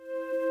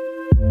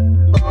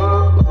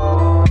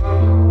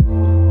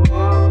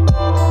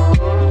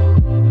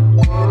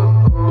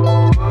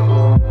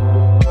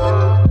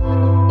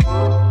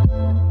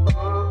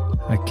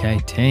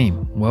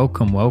team,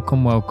 welcome.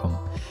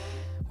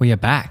 We are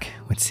back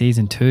with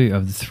season 2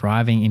 of the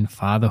Thriving in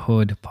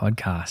Fatherhood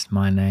podcast.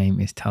 My name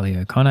is Tully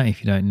O'Connor.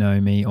 If you don't know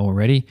me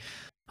already,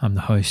 I'm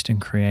the host and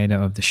creator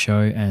of the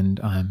show, and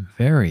I'm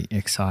very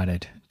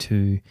excited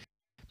to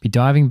be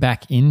diving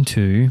back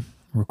into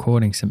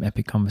recording some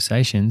epic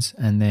conversations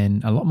and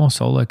then a lot more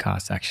solo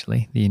casts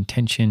actually. The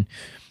intention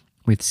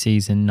with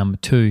season number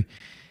 2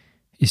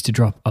 is to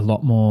drop a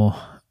lot more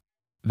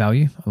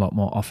value, a lot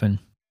more often.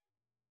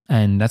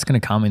 And that's going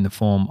to come in the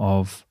form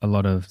of a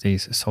lot of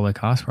these solo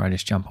casts where I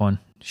just jump on,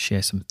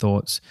 share some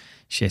thoughts,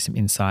 share some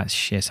insights,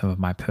 share some of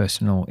my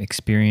personal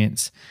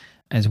experience,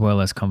 as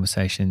well as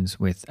conversations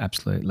with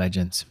absolute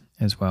legends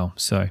as well.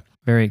 So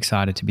very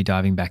excited to be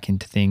diving back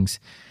into things.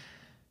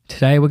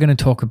 Today, we're going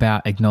to talk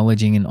about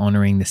acknowledging and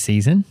honoring the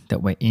season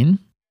that we're in,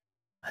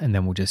 and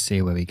then we'll just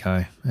see where we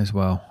go as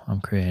well. I'm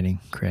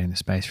creating the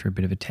space for a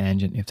bit of a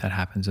tangent if that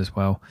happens as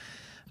well.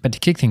 But to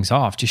kick things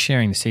off, just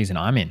sharing the season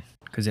I'm in,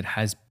 because it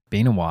has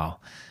been a while.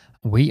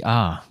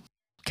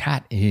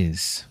 Kat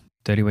is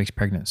 30 weeks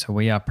pregnant, so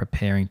we are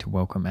preparing to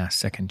welcome our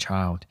second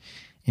child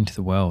into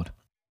the world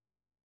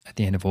at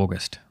the end of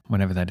August,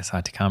 whenever they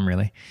decide to come,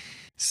 really.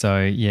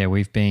 So yeah,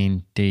 we've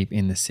been deep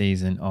in the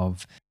season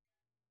of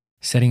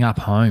setting up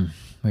home.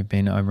 We've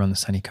been over on the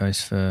sunny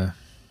coast for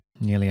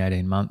nearly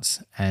 18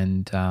 months,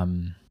 and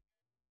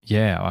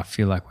I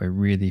feel like we're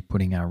really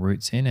putting our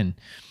roots in, and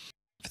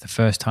for the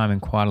first time in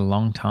quite a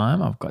long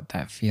time, I've got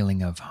that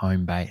feeling of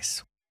home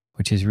base,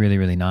 which is really,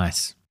 really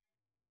nice.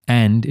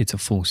 And it's a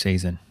full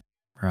season,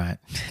 right?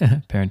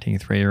 Parenting a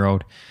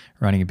 3-year-old,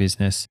 running a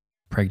business,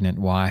 pregnant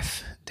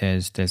wife,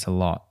 there's a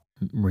lot.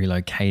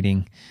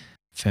 Relocating,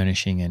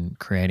 furnishing and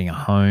creating a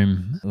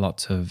home,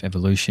 lots of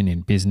evolution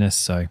in business.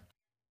 So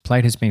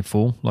plate has been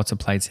full, lots of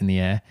plates in the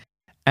air,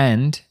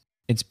 and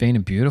it's been a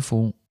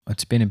beautiful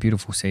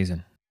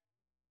season.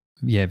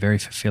 Yeah, very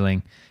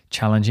fulfilling,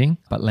 challenging,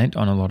 but lent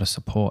on a lot of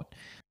support.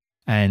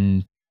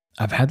 And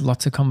I've had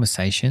lots of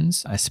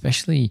conversations,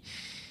 especially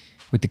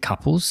with the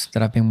couples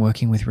that I've been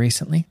working with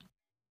recently,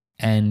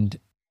 and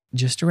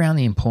just around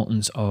the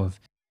importance of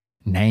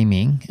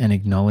naming and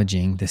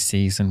acknowledging the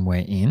season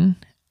we're in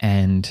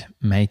and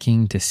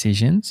making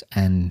decisions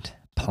and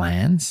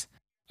plans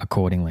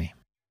accordingly.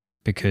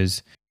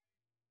 Because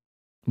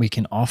we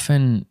can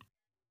often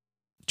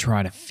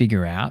try to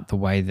figure out the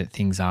way that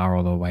things are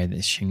or the way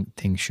that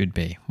things should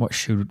be. What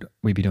should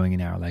we be doing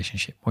in our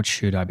relationship? What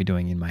should I be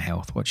doing in my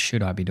health? What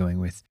should I be doing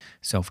with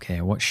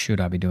self-care? What should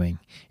I be doing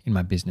in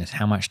my business?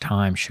 How much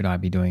time should I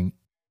be doing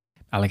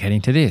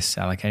allocating to this,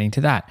 allocating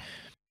to that?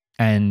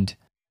 And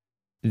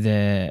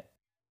I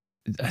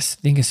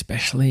think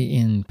especially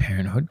in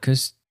parenthood,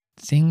 because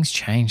things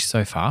change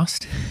so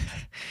fast,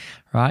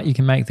 right? You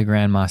can make the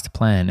grand master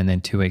plan and then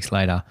 2 weeks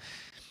later,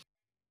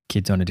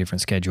 kids on a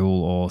different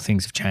schedule, or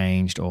things have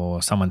changed, or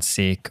someone's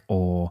sick,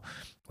 or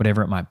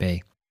whatever it might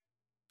be.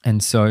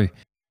 And so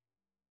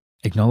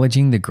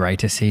acknowledging the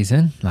greater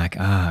season, like,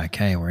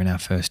 okay, we're in our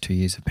first 2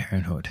 years of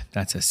parenthood.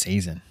 That's a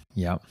season.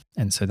 Yep.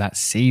 And so that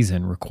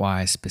season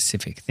requires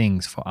specific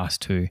things for us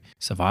to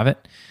survive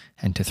it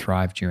and to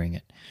thrive during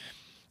it.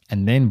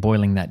 And then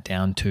boiling that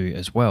down to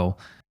as well,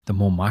 the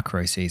more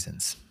micro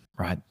seasons,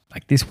 right?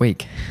 Like this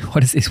week,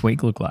 what does this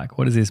week look like?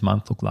 What does this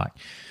month look like?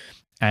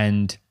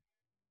 And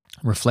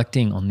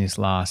reflecting on this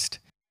last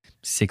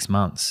 6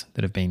 months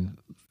that have been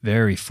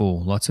very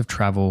full, lots of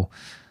travel.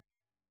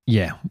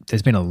 Yeah,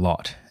 there's been a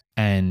lot.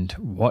 And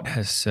what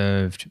has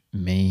served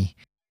me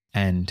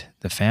and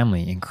the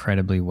family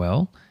incredibly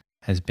well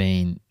has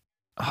been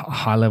a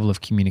high level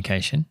of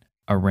communication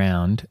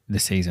around the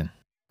season,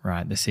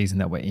 right? The season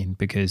that we're in,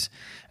 because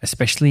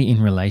especially in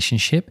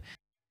relationship,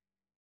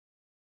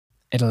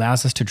 it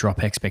allows us to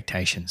drop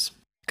expectations.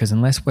 Because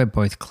unless we're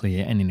both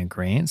clear and in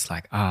agreement,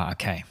 like,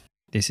 okay,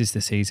 this is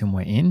the season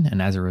we're in,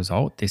 and as a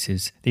result,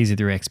 these are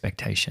the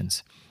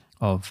expectations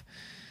of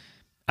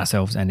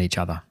ourselves and each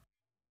other.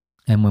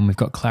 And when we've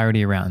got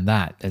clarity around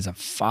that, there's a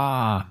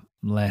far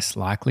less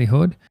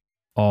likelihood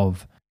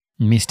of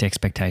missed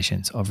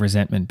expectations, of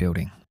resentment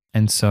building.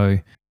 And so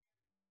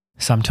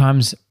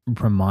sometimes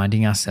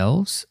reminding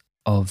ourselves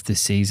of the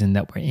season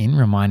that we're in,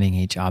 reminding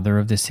each other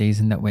of the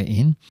season that we're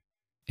in,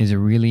 is a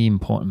really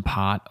important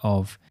part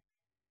of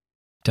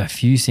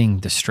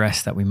diffusing the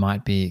stress that we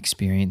might be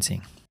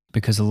experiencing.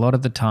 Because a lot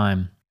of the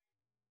time,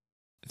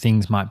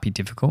 things might be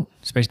difficult.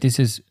 This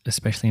is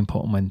especially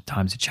important when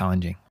times are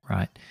challenging,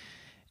 right?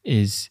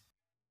 There's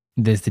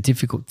the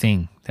difficult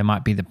thing. There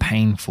might be the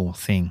painful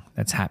thing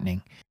that's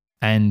happening.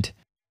 And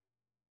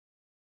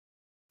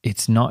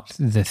it's not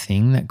the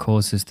thing that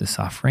causes the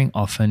suffering.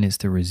 Often it's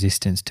the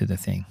resistance to the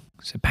thing.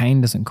 So pain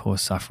doesn't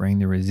cause suffering.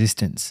 The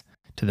resistance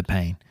to the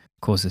pain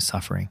causes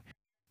suffering.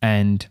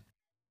 And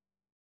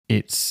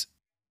it's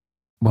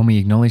when we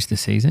acknowledge the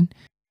season,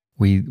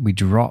 we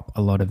drop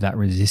a lot of that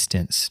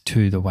resistance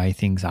to the way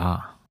things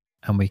are,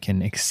 and we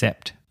can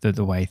accept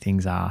the way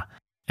things are.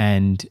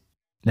 And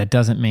that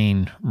doesn't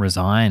mean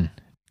resign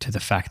to the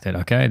fact that,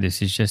 okay,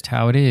 this is just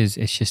how it is.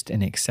 It's just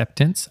an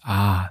acceptance.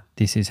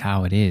 This is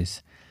how it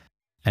is.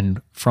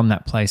 And from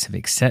that place of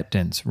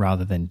acceptance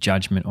rather than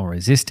judgment or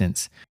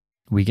resistance,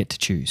 we get to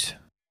choose.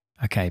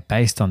 Okay,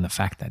 based on the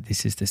fact that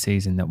this is the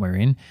season that we're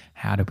in,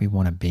 how do we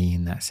want to be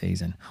in that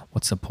season?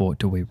 What support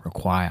do we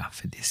require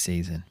for this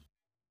season?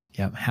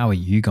 Yep. How are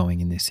you going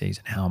in this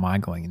season? How am I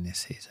going in this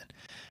season?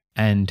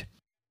 And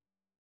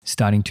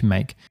starting to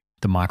make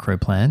the micro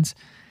plans,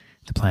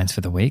 the plans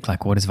for the week.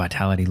 Like, what does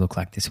vitality look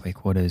like this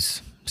week? What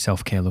does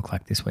self-care look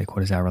like this week?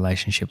 What does our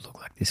relationship look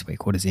like this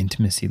week? What does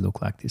intimacy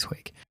look like this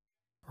week?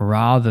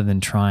 Rather than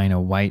trying to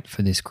wait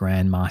for this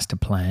grand master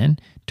plan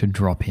to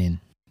drop in.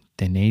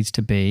 There needs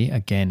to be,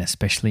 again,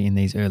 especially in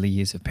these early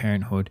years of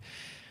parenthood,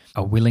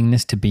 a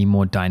willingness to be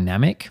more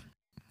dynamic,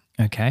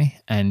 okay,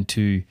 and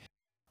to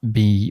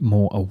be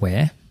more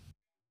aware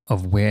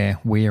of where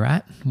we're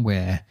at,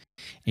 where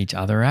each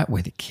other are at,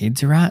 where the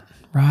kids are at,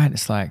 right?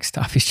 It's like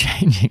stuff is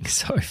changing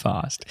so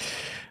fast.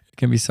 It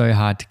can be so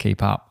hard to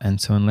keep up.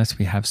 And so unless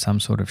we have some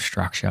sort of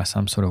structure,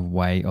 some sort of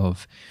way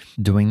of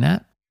doing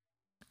that,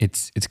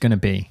 it's going to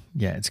be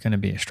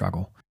a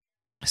struggle.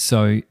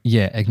 So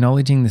yeah,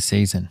 acknowledging the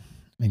season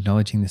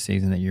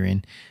that you're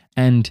in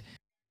and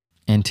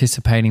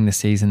anticipating the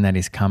season that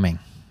is coming,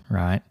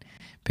 right?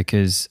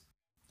 Because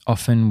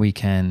often we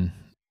can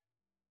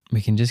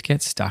just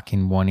get stuck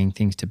in wanting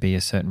things to be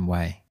a certain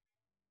way,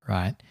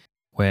 right?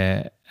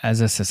 Where as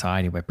a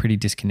society, we're pretty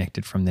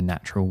disconnected from the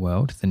natural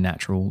world. The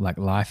natural, like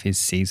life is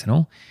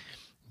seasonal,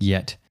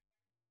 yet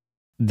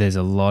there's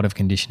a lot of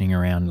conditioning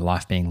around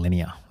life being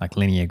linear, like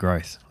linear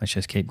growth. Let's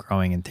just keep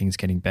growing and things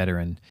getting better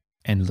and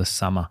endless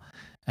summer.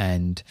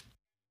 And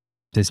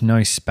there's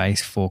no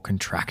space for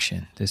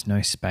contraction. There's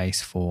no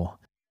space for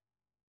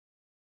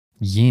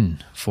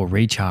yin, for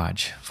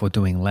recharge, for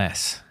doing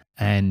less.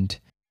 And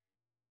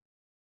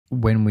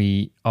when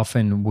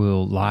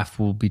life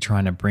will be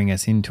trying to bring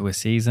us into a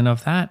season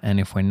of that. And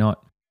if we're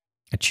not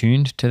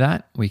attuned to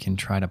that, we can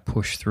try to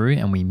push through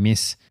and we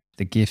miss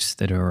the gifts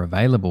that are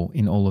available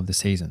in all of the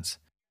seasons.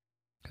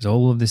 Because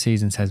all of the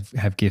seasons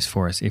have gifts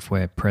for us if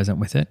we're present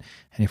with it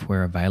and if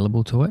we're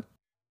available to it.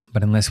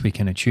 But unless we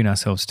can attune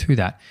ourselves to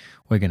that,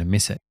 we're going to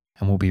miss it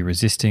and we'll be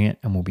resisting it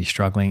and we'll be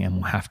struggling and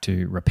we'll have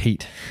to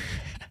repeat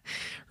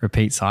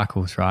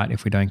cycles, right?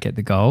 If we don't get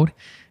the gold,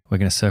 we're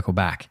going to circle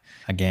back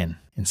again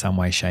in some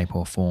way, shape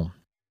or form.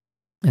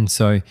 And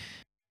so,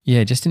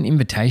 yeah, just an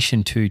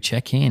invitation to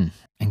check in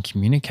and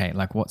communicate,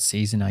 like what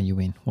season are you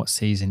in? What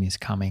season is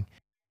coming?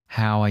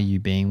 How are you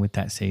being with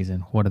that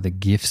season? What are the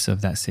gifts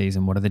of that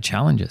season? What are the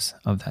challenges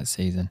of that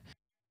season?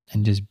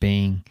 And just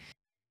being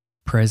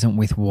present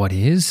with what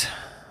is,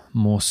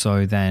 more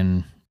so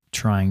than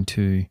trying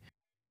to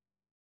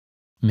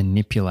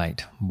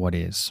manipulate what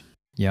is.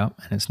 Yep.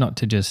 And it's not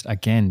to just,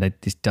 again,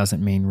 that this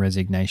doesn't mean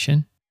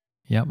resignation.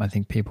 Yep. I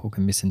think people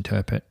can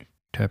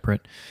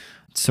misinterpret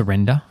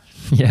surrender.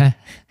 Yeah.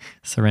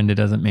 Surrender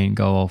doesn't mean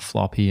go all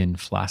floppy and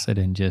flaccid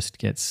and just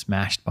get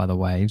smashed by the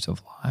waves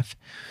of life.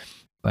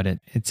 But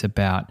it's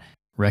about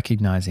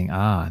recognizing,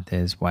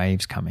 there's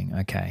waves coming.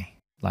 Okay.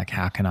 Like,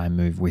 how can I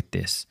move with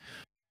this?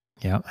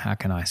 Yeah, how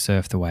can I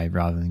surf the wave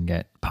rather than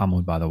get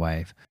pummeled by the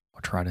wave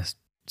or try to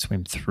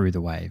swim through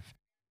the wave?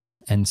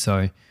 And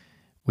so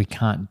we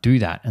can't do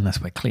that unless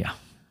we're clear,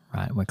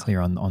 right? We're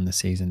clear on the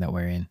season that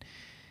we're in.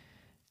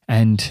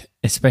 And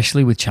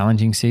especially with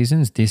challenging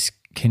seasons, this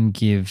can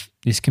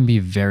be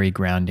very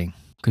grounding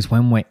because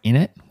when we're in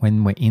it,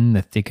 when we're in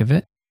the thick of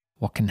it,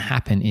 what can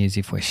happen is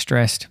if we're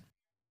stressed,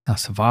 our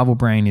survival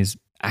brain is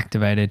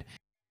activated,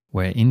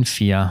 we're in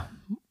fear,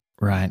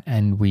 right?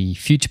 And we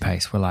future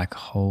pace. We're like,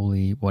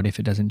 holy, what if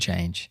it doesn't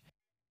change?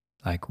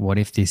 Like, what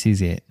if this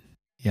is it?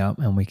 Yep.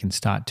 And we can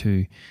start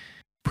to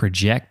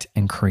project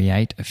and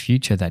create a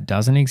future that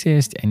doesn't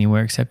exist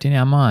anywhere except in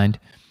our mind,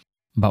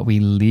 but we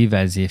live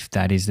as if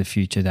that is the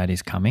future that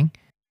is coming.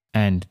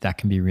 And that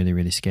can be really,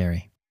 really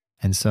scary.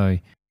 And so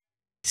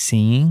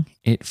seeing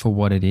it for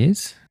what it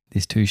is,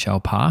 this too shall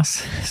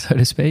pass, so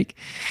to speak,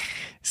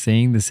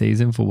 seeing the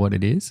season for what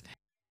it is,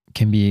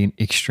 can be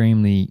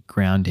extremely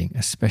grounding,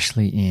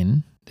 especially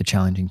in the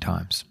challenging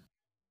times.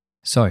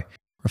 So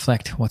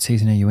reflect, what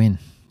season are you in?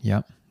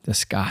 Yep.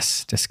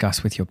 Discuss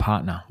with your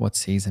partner, what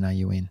season are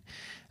you in?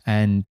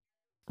 And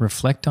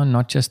reflect on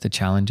not just the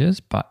challenges,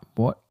 but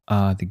what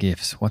are the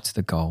gifts? What's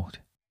the gold?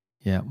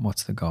 Yeah,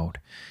 what's the gold?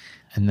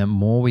 And the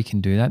more we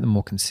can do that, the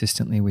more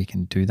consistently we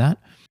can do that,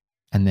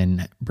 and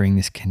then bring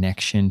this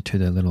connection to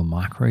the little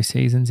micro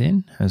seasons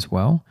in as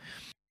well,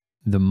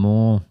 the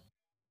more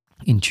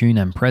in tune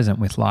and present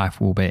with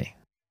life will be,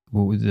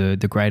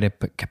 the greater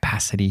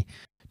capacity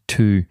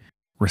to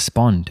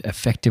respond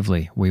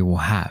effectively we will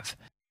have.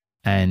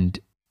 And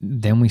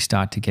then we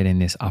start to get in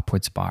this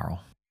upward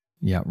spiral,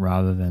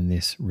 rather than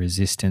this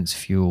resistance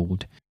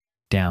fueled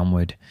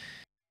downward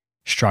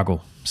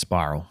struggle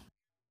spiral.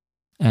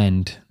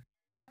 And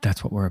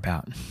that's what we're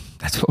about.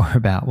 That's what we're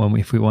about.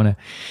 If we want to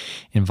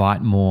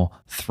invite more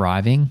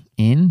thriving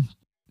in,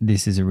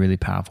 this is a really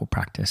powerful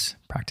practice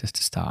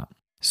to start.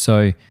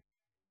 So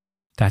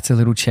that's a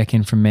little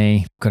check-in from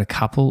me. Got a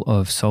couple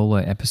of solo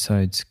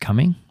episodes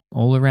coming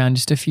all around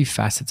just a few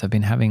facets. I've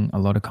been having a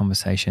lot of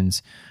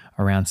conversations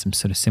around some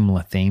sort of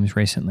similar themes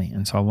recently.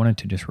 And so I wanted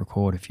to just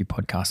record a few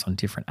podcasts on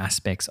different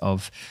aspects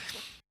of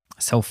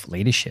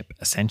self-leadership,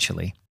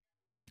 essentially,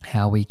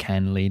 how we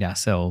can lead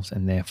ourselves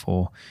and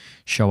therefore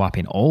show up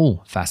in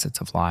all facets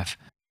of life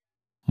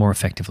more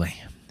effectively.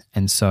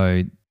 And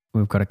so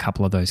we've got a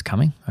couple of those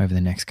coming over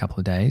the next couple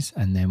of days,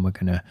 and then we're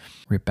going to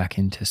rip back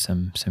into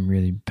some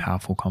really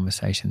powerful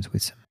conversations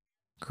with some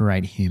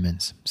great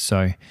humans.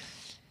 So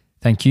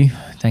thank you.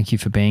 Thank you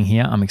for being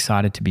here. I'm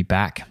excited to be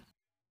back.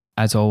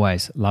 As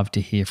always, love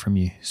to hear from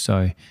you.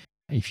 So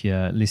if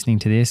you're listening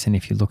to this and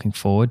if you're looking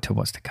forward to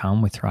what's to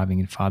come with Thriving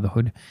in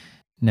Fatherhood,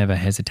 never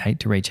hesitate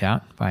to reach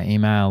out by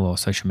email or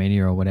social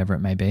media or whatever it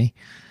may be.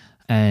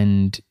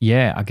 And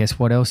yeah, I guess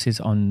what else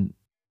is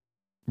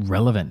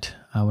relevant?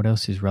 What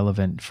else is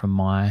relevant from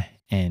my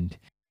end?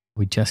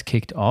 We just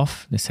kicked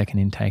off the second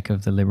intake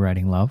of the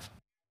Liberating Love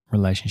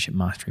Relationship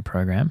Mastery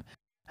Program,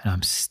 and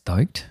I'm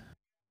stoked.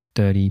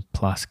 30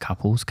 plus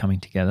couples coming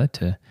together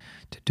to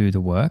do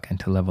the work and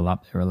to level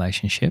up their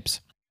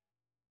relationships.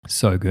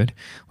 So good.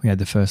 We had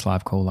the first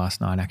live call last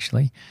night,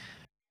 actually.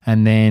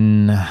 And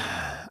then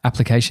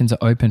applications are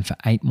open for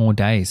 8 more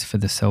days for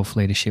the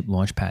Self-Leadership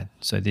Launchpad.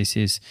 So this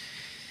is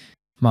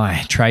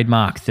my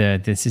trademark.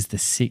 This is the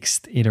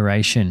 6th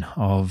iteration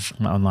of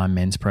my online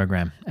men's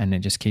program, and it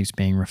just keeps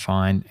being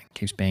refined,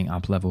 keeps being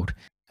up-leveled.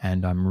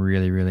 And I'm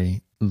really,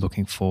 really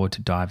looking forward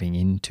to diving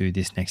into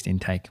this next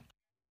intake.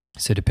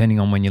 So depending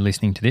on when you're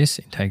listening to this,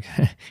 intake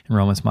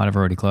enrollments might have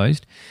already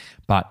closed.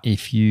 But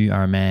if you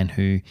are a man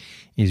who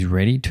is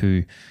ready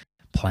to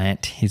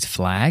plant his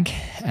flag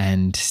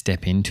and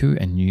step into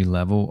a new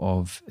level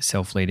of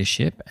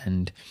self-leadership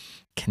and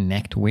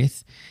connect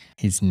with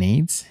his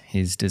needs,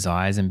 his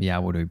desires, and be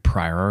able to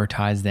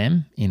prioritize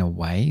them in a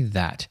way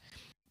that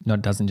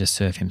doesn't just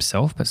serve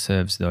himself, but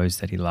serves those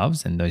that he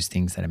loves and those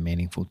things that are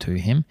meaningful to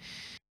him,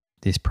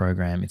 this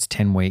program, it's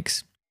 10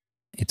 weeks.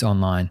 It's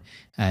online,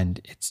 and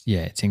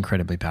it's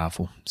incredibly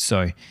powerful.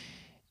 So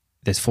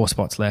there's 4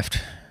 spots left.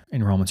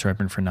 Enrollments are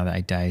open for another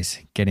 8 days.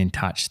 Get in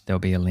touch. There'll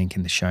be a link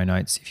in the show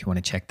notes if you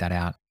want to check that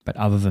out. But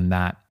other than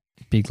that,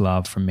 big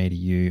love from me to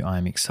you.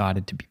 I'm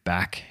excited to be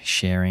back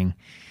sharing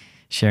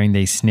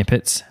these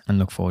snippets, and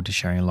look forward to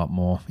sharing a lot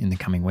more in the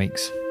coming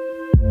weeks.